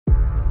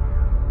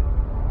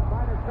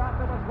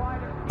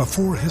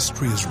Before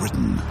history is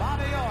written,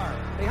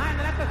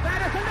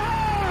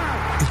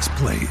 it's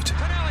played.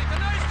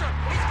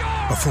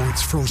 Before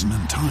it's frozen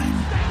in time,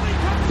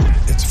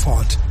 it's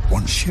fought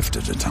one shift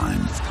at a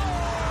time.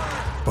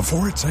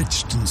 Before it's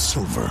etched in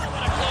silver,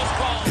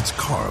 it's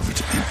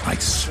carved in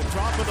ice.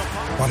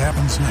 What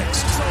happens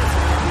next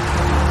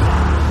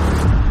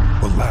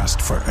will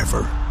last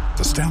forever.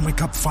 The Stanley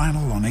Cup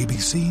Final on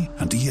ABC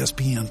and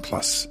ESPN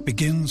Plus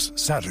begins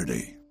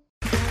Saturday.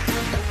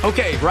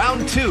 Okay,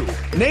 round two.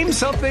 Name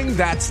something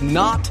that's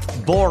not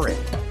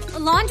boring. A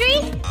laundry?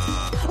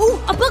 Ooh,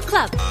 a book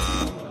club.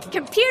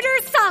 Computer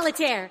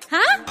solitaire,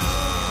 huh?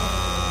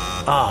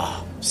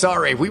 Ah,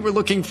 sorry, we were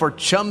looking for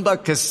Chumba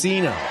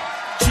Casino.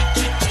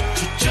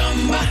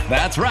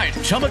 That's right,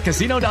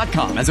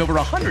 ChumbaCasino.com has over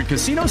 100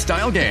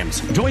 casino-style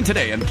games. Join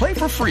today and play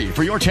for free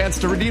for your chance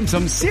to redeem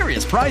some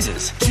serious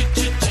prizes.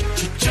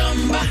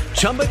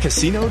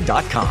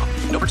 ChumbaCasino.com.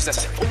 No purchase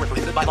necessary. Void where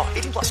prohibited by law.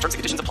 18 plus. Terms and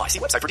conditions apply. See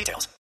website for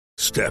details.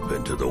 Step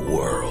into the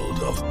world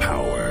of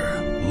power,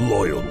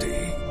 loyalty,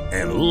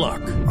 and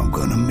luck. I'm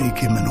gonna make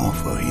him an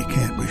offer he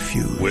can't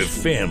refuse. With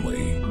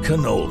family,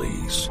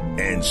 cannolis,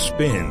 and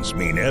spins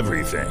mean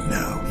everything.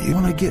 Now, you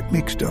wanna get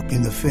mixed up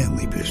in the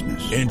family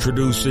business.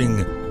 Introducing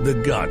The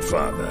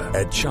Godfather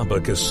at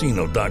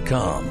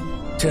ChumbaCasino.com.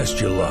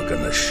 Test your luck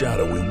in the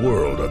shadowy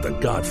world of The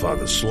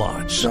Godfather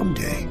slot.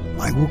 Someday,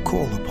 I will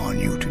call upon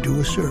you to do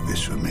a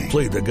service for me.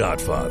 Play The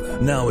Godfather,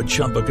 now at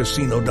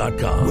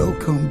ChumbaCasino.com.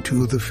 Welcome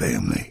to the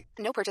family.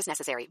 No purchase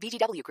necessary.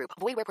 VGW Group.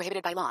 Void where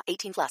prohibited by law.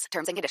 18 plus.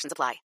 Terms and conditions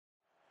apply.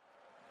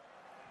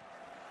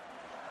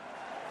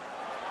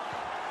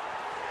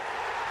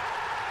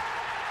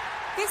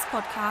 This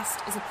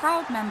podcast is a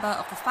proud member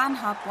of the Fan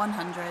Hub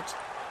 100.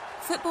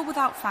 Football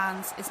without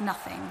fans is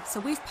nothing, so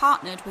we've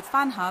partnered with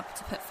Fan Hub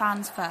to put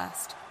fans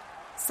first.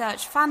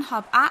 Search Fan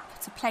Hub app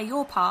to play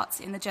your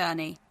part in the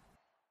journey.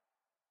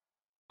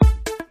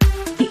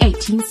 The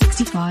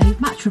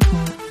 1865 Match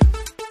Report.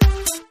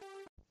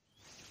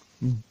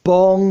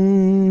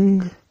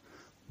 Bong,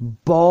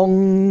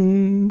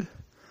 bong,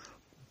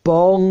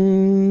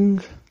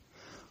 bong.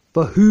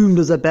 For whom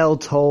does a bell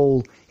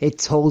toll? It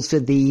tolls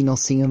for thee,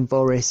 Nottingham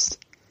Forest.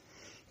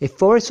 If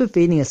Forest were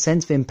feeling a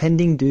sense of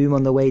impending doom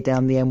on the way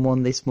down the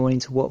M1 this morning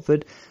to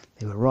Watford,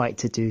 they were right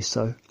to do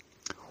so.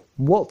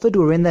 Watford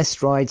were in their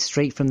stride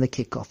straight from the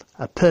kickoff,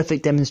 a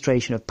perfect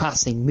demonstration of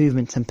passing,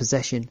 movement and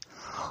possession.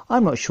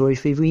 I'm not sure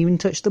if we've even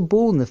touched the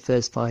ball in the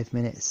first 5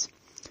 minutes.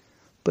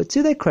 But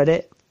to their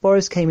credit,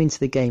 Forest came into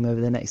the game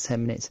over the next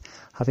 10 minutes,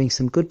 having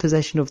some good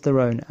possession of their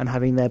own and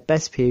having their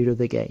best period of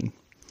the game.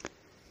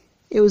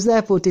 It was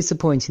therefore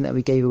disappointing that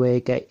we gave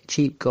away a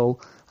cheap goal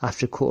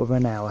after a quarter of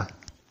an hour.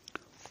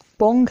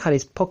 Bong had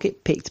his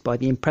pocket picked by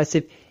the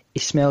impressive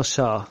Ismail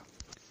Shah.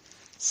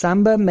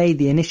 Samba made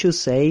the initial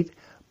save,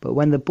 but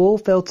when the ball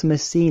fell to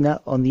Messina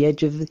on the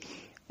edge of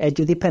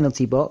the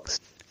penalty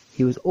box,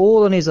 he was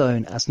all on his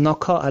own as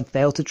Knockaert had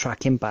failed to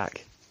track him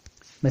back.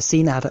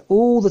 Messina had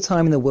all the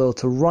time in the world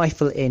to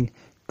rifle it in,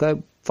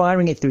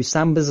 firing it through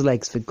Samba's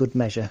legs for good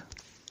measure.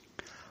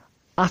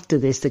 After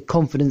this, the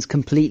confidence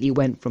completely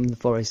went from the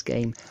Forest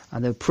game,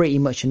 and they were pretty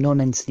much a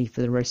non-entity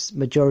for the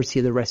majority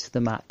of the rest of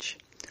the match.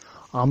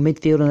 Our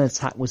midfield and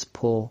attack was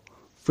poor.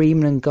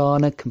 Freeman and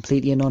Garner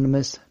completely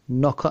anonymous,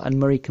 Knockaert and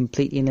Murray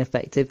completely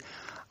ineffective,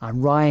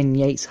 and Ryan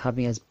Yates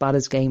having as bad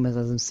a game as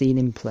I've seen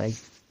him play,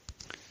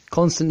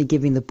 constantly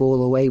giving the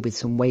ball away with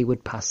some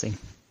wayward passing.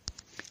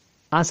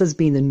 As has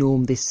been the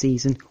norm this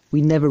season,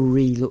 we never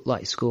really looked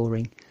like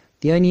scoring.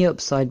 The only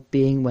upside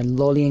being when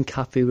Lolly and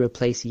Cafu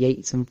replaced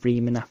Yates and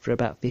Freeman after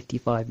about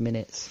 55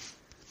 minutes.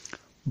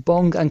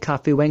 Bong and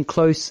Cafu went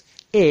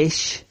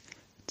close-ish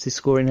to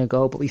scoring a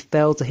goal, but we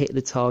failed to hit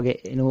the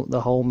target in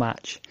the whole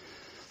match.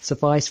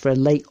 Suffice for a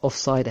late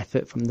offside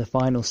effort from the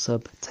final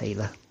sub,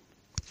 Taylor.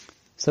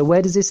 So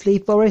where does this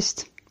leave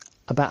Forest?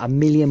 About a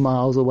million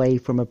miles away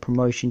from a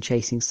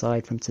promotion-chasing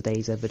side from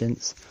today's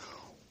evidence.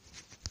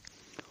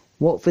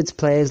 Watford's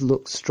players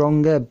looked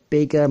stronger,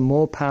 bigger,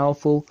 more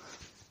powerful.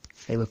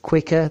 They were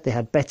quicker, they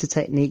had better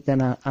technique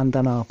than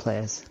our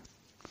players.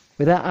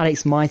 Without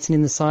Alex Mighton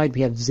in the side,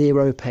 we have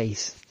zero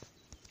pace.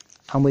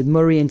 And with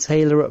Murray and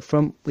Taylor up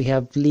front, we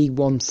have League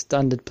One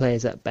standard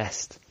players at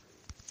best.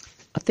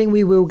 I think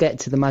we will get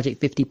to the magic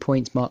 50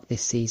 points mark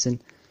this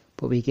season,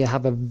 but we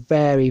have a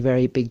very,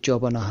 very big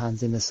job on our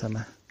hands in the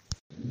summer.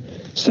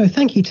 So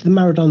thank you to the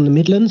Maradona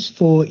Midlands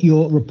for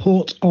your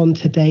report on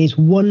today's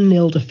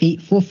 1-0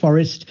 defeat for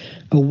Forest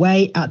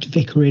away at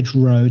Vicarage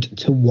Road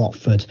to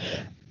Watford.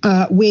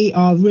 We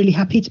are really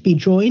happy to be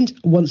joined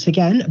once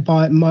again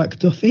by Mike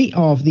Duffy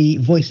of the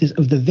Voices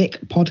of the Vic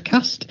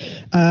podcast.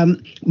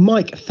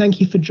 Mike, thank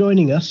you for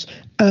joining us.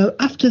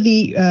 After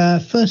the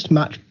first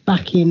match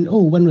back in,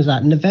 when was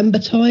that, November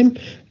time?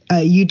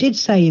 You did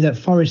say that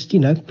Forest,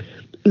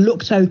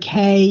 looked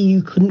okay.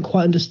 You couldn't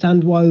quite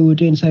understand why we were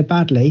doing so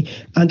badly.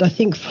 And I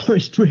think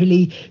Forest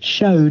really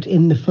showed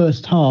in the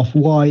first half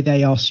why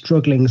they are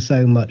struggling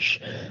so much.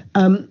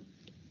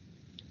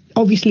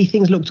 obviously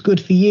things looked good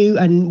for you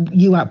and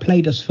you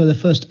outplayed us for the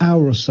first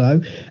hour or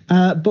so.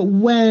 But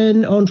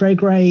when Andre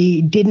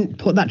Gray didn't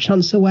put that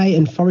chance away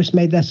and Forest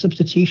made their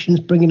substitutions,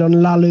 bringing on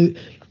Lolly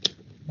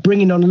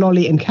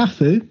and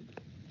Cafu,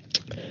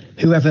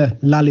 whoever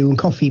Lalu and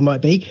Coffee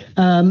might be,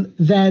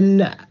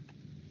 then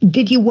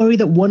did you worry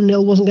that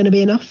 1-0 wasn't going to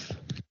be enough?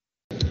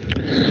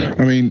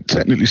 I mean,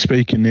 technically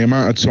speaking, the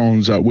amount of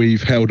times that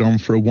we've held on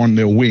for a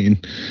 1-0 win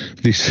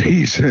this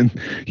season,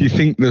 you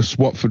think the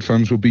Watford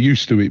fans will be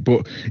used to it,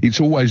 but it's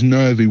always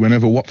nervy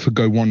whenever Watford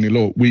go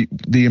 1-0 up.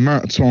 The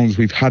amount of times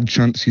we've had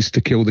chances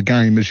to kill the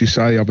game, as you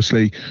say,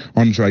 obviously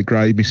Andre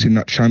Gray missing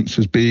that chance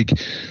was big,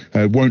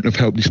 won't have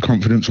helped his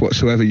confidence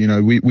whatsoever. You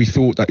know, we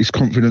thought that his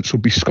confidence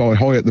would be sky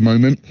high at the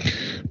moment,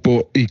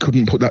 but he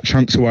couldn't put that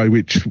chance away,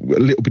 which a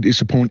little bit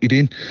disappointed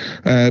in.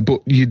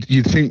 But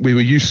you'd think we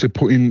were used to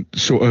putting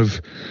sort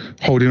of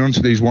holding on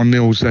to these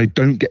 1-0s. They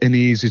don't get any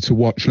easier to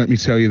watch, let me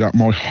tell you that.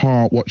 My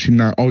heart watching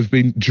that. I've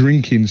been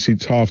drinking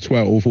since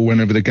 12:30 or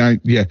whenever the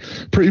game,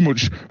 pretty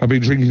much I've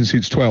been drinking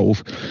since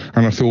 12,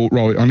 and I thought,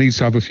 right, I need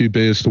to have a few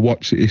beers to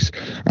watch this.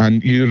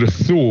 And you'd have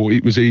thought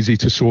it was easy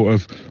to sort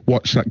of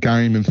watch that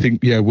game and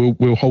think,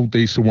 we'll hold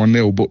these to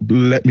 1-0, but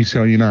let me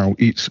tell you now,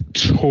 it's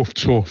tough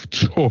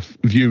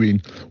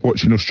viewing,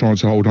 watching us trying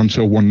to hold on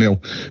to a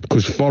 1-0,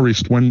 because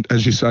Forest, when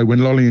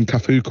Lolly and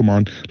Cafu come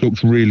on,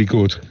 looked really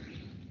good.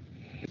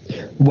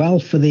 Well,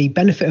 for the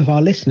benefit of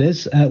our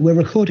listeners, we're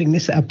recording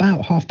this at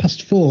about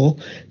 4:30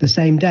 the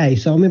same day,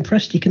 so I'm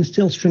impressed you can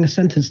still string a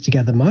sentence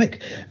together,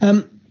 Mike.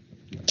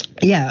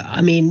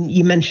 I mean,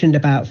 you mentioned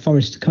about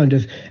Forest kind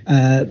of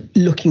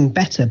looking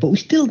better, but we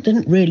still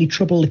didn't really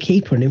trouble the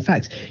keeper. And in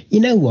fact, you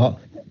know what?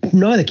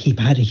 Neither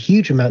keeper had a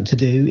huge amount to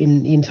do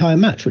in the entire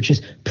match, which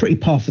is pretty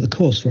par for the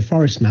course for a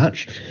Forest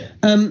match.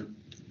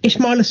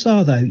 Ismail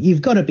Assar, though,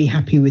 you've got to be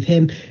happy with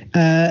him.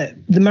 The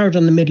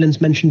Maradona the Midlands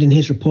mentioned in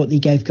his report that he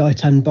gave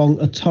Gaetan Bong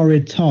a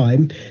torrid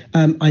time.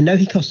 I know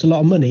he cost a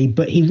lot of money,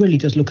 but he really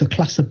does look a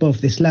class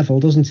above this level,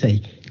 doesn't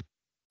he?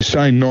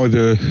 Saying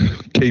neither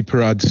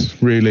keeper had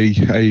really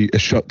a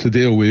shot to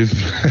deal with.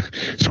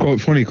 It's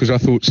quite funny because I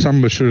thought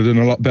Samba should have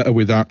done a lot better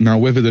with that. Now,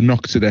 whether the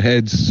knock to the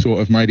head sort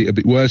of made it a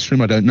bit worse for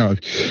him, I don't know.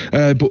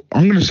 But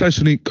I'm going to say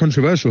something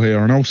controversial here,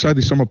 and I'll say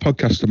this on my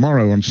podcast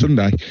tomorrow on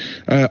Sunday.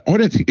 I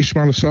don't think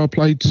Ismail Assar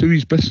played to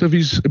his best of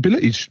his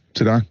abilities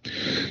today.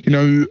 You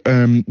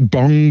know,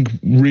 Bong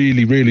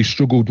really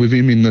struggled with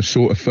him in the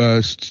sort of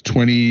first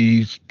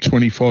 20,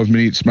 25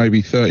 minutes,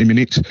 maybe 30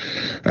 minutes.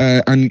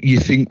 And you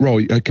think,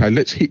 right, okay,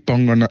 let's hit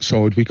Bong on that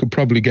side. We could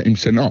probably get him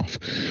sent off.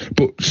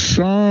 But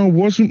Sarr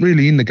wasn't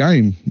really in the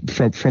game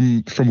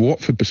from a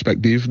Watford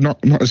perspective, not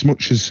as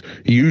much as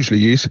he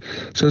usually is.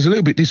 So I was a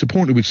little bit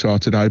disappointed with Sarr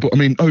today. But I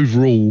mean,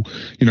 overall,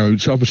 you know,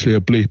 it's obviously a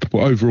blip, but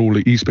overall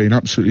he's been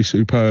absolutely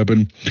superb.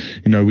 And,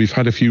 you know, we've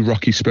had a few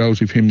rocky spells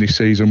with him this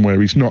season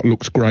where he's not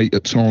looked great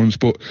at times,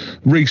 but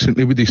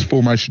recently with this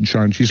formation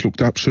change, he's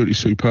looked absolutely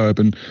superb,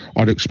 and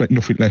I'd expect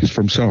nothing less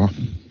from Sarr.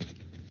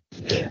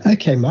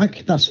 Okay,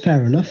 Mike, that's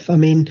fair enough. I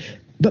mean,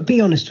 but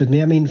be honest with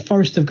me. I mean,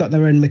 Forest have got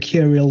their own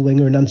mercurial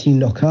winger in Anthony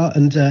Knockaert,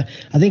 and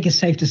I think it's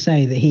safe to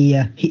say that he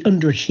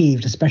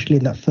underachieved, especially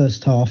in that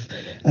first half.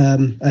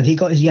 And he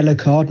got his yellow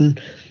card,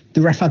 and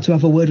the ref had to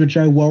have a word with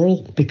Joe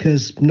Worrell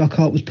because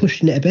Knockaert was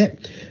pushing it a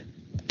bit.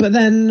 But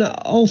then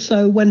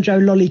also when Joe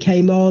Lolly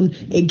came on,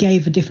 it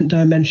gave a different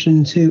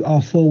dimension to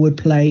our forward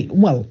play.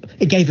 Well,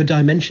 it gave a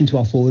dimension to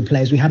our forward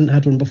play as we hadn't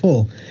had one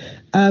before.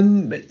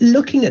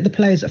 Looking at the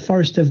players that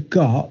Forest have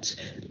got,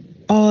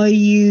 are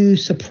you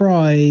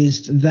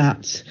surprised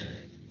that,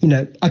 you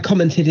know, I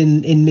commented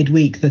in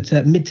midweek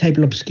that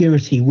mid-table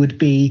obscurity would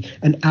be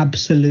an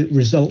absolute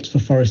result for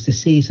Forest this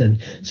season.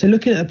 So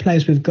looking at the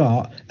players we've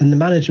got and the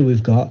manager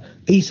we've got,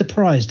 are you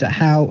surprised at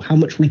how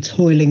much we're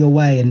toiling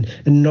away and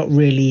not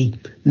really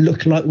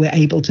look like we're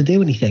able to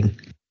do anything?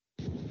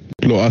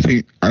 Look, I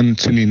think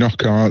Anthony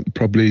Knockaert,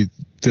 probably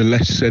the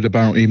less said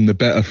about him, the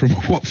better from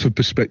a Watford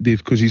perspective,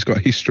 because he's got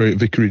history at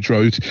Vicarage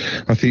Road.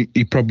 I think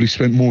he probably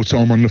spent more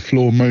time on the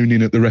floor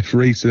moaning at the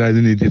referee today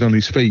than he did on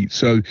his feet.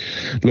 So,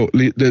 look,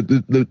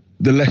 the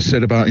less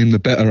said about him, the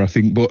better, I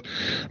think. But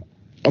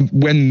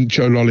when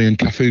Joe Lolly and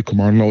Cafu come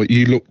on, like,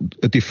 you look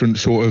a different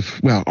sort of,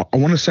 well, I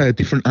want to say a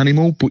different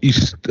animal, but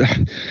it's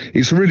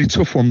a really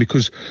tough one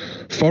because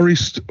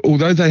Forest,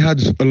 although they had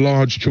a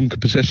large chunk of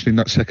possession in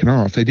that second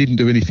half, they didn't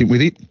do anything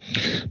with it.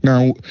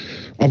 Now,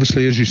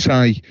 obviously, as you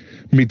say,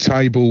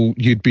 mid-table,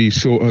 you'd be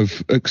sort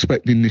of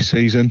expecting this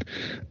season.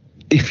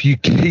 If you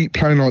keep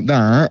playing like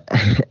that,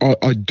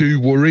 I do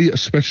worry,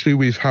 especially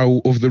with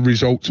how other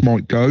results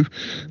might go,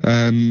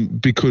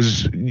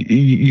 because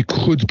you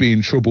could be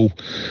in trouble.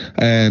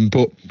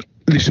 But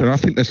listen, I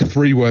think there's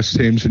 3 worse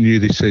teams than you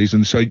this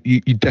season, so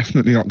you're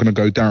definitely not going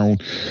to go down.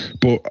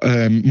 But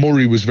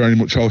Murray was very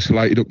much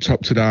isolated up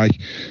top today,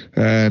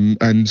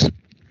 and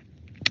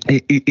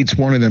it's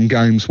one of them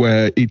games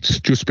where it's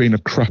just been a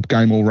crap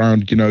game all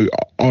round. You know,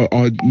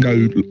 I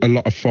know a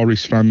lot of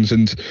Forest fans,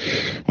 and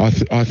I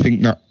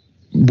think that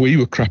we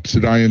were crap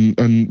today,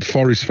 and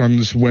Forest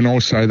fans, when I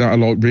say that, are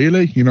like,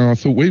 really? You know, I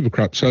thought we were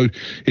crap. So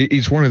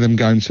it's one of them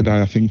games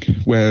today, I think,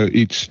 where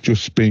it's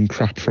just been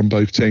crap from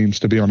both teams,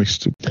 to be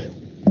honest.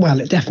 Well,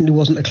 it definitely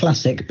wasn't a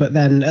classic, but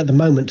then at the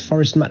moment,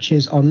 Forest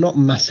matches are not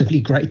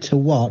massively great to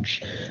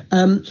watch.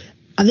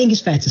 I think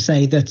it's fair to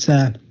say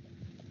that,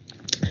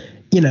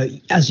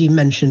 as you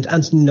mentioned,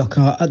 Anthony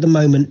Knockaert, at the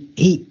moment,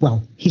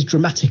 he's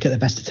dramatic at the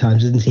best of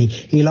times, isn't he?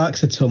 He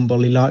likes a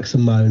tumble, he likes a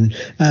moan.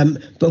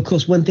 But of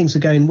course, when things are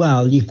going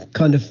well, you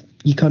kind of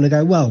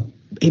go, well,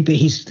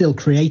 he's still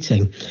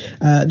creating.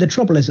 The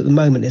trouble is at the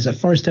moment is that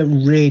Forest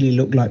don't really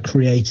look like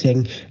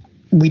creating.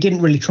 We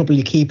didn't really trouble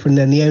your keeper, and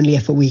then the only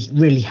effort we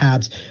really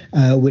had,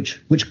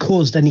 which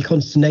caused any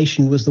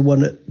consternation, was the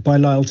one by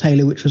Lyle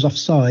Taylor, which was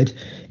offside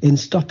in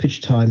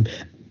stoppage time.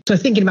 So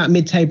thinking about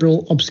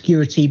mid-table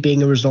obscurity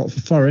being a result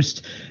for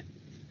Forest,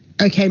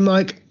 okay,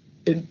 Mike,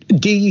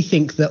 do you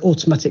think that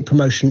automatic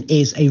promotion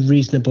is a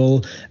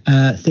reasonable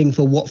thing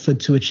for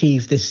Watford to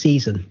achieve this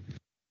season?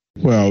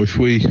 Well, if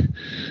we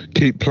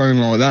keep playing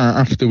like that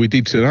after we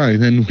did today,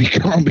 then we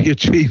can't be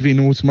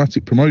achieving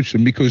automatic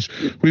promotion, because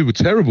we were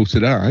terrible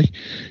today.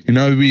 You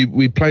know,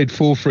 we played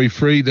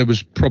 4-3-3. There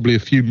was probably a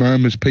few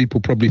murmurs. People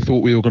probably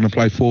thought we were going to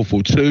play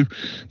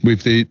 4-4-2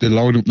 with the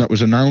lineup that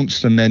was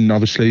announced, and then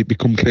obviously it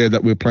became clear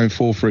that we were playing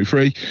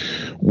 4-3-3.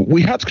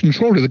 We had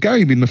control of the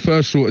game in the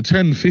first sort of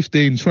 10,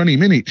 15, 20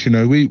 minutes. You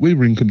know, we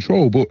were in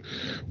control, but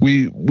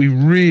we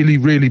really,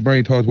 really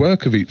made hard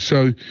work of it.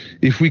 So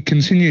if we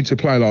continue to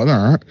play like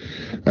that,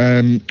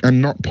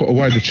 and not put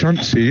away the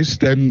chances,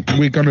 then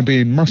we're going to be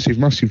in massive,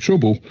 massive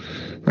trouble.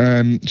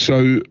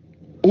 So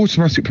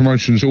automatic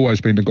promotion's always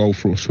been the goal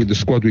for us with the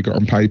squad we got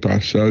on paper.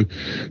 So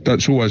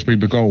that's always been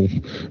the goal.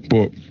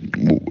 But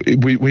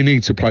we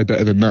need to play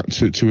better than that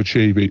to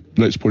achieve it.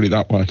 Let's put it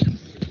that way.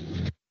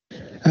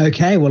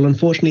 Okay, well,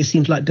 unfortunately, it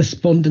seems like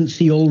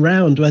despondency all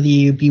round, whether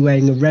you be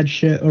wearing a red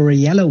shirt or a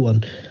yellow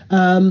one.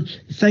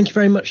 Thank you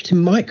very much to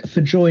Mike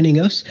for joining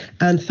us,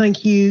 and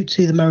thank you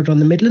to the Married on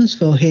the Midlands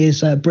for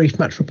his brief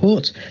match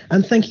report,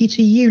 and thank you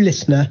to you,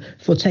 listener,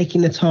 for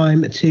taking the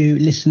time to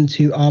listen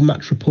to our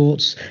match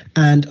reports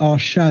and our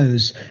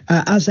shows.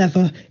 As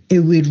ever,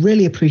 we'd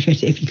really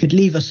appreciate it if you could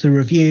leave us a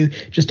review.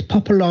 Just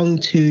pop along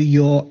to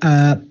your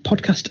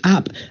podcast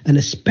app, and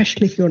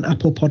especially if you're on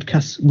Apple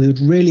Podcasts, we would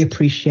really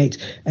appreciate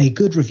a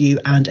good review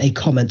and a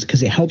comment,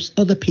 because it helps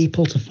other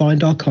people to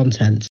find our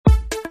content.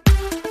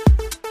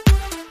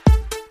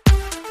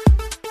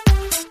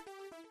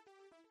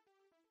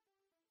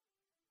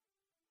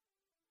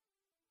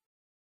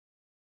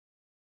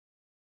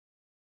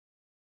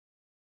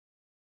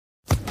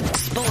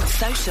 Sports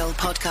Social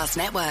Podcast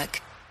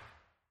Network.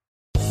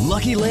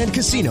 Lucky Land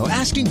Casino,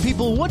 asking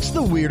people, what's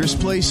the weirdest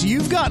place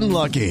you've gotten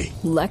lucky?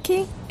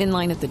 Lucky? In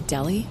line at the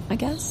deli, I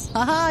guess?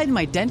 Aha, in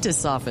my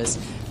dentist's office.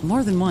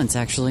 More than once,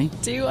 actually.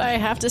 Do I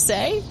have to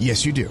say?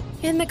 Yes, you do.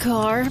 In the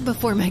car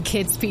before my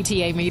kids'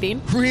 PTA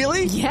meeting.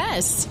 Really?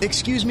 Yes.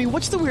 Excuse me,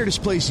 what's the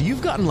weirdest place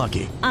you've gotten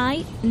lucky?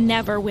 I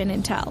never win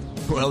and tell.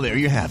 Well, there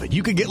you have it.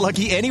 You can get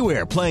lucky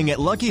anywhere, playing at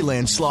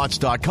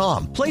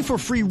LuckyLandSlots.com. Play for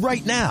free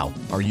right now.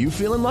 Are you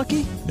feeling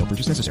lucky? No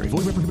purchase necessary. Void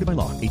where prohibited by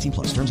law.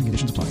 18+. Terms and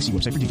conditions apply. See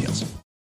website for details.